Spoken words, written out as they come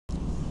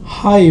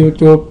Hi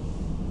YouTube,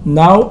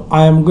 now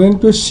I am going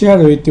to share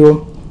with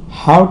you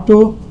how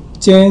to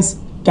change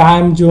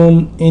time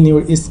zone in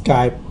your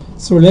Skype.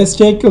 So let's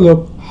take a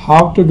look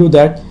how to do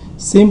that.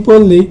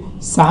 Simply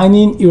sign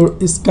in your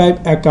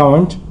Skype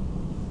account.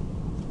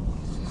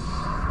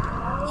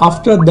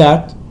 After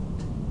that,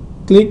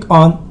 click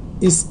on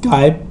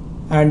Skype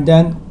and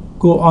then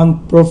go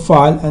on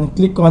profile and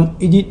click on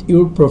edit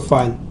your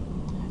profile,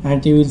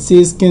 and you will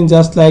see screen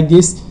just like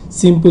this.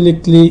 Simply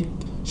click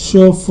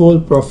show full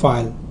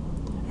profile,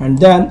 and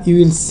then you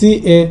will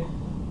see a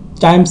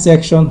time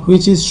section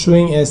which is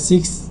showing a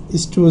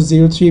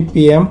 6:03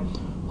 p.m.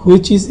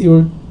 which is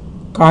your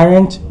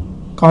current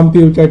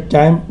computer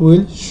time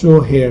will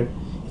show here.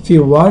 If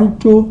you want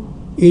to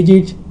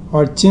edit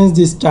or change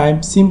this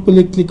time,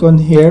 simply click on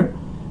here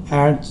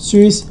and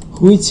choose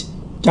which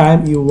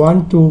time you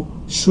want to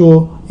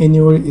show in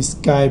your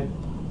Skype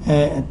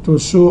to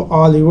show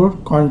all your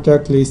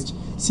contact list.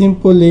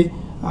 Simply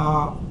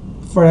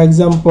for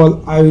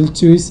example, I will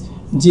choose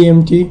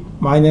GMT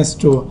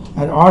 -2,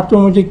 and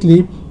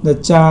automatically the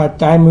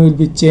time will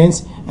be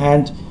changed,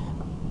 and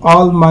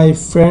all my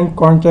friend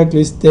contact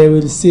list, they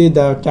will see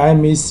the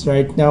time is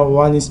right now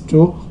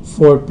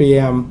 1:04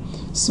 p.m.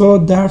 So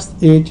that's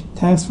it.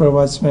 Thanks for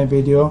watching my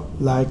video.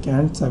 Like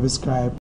and subscribe.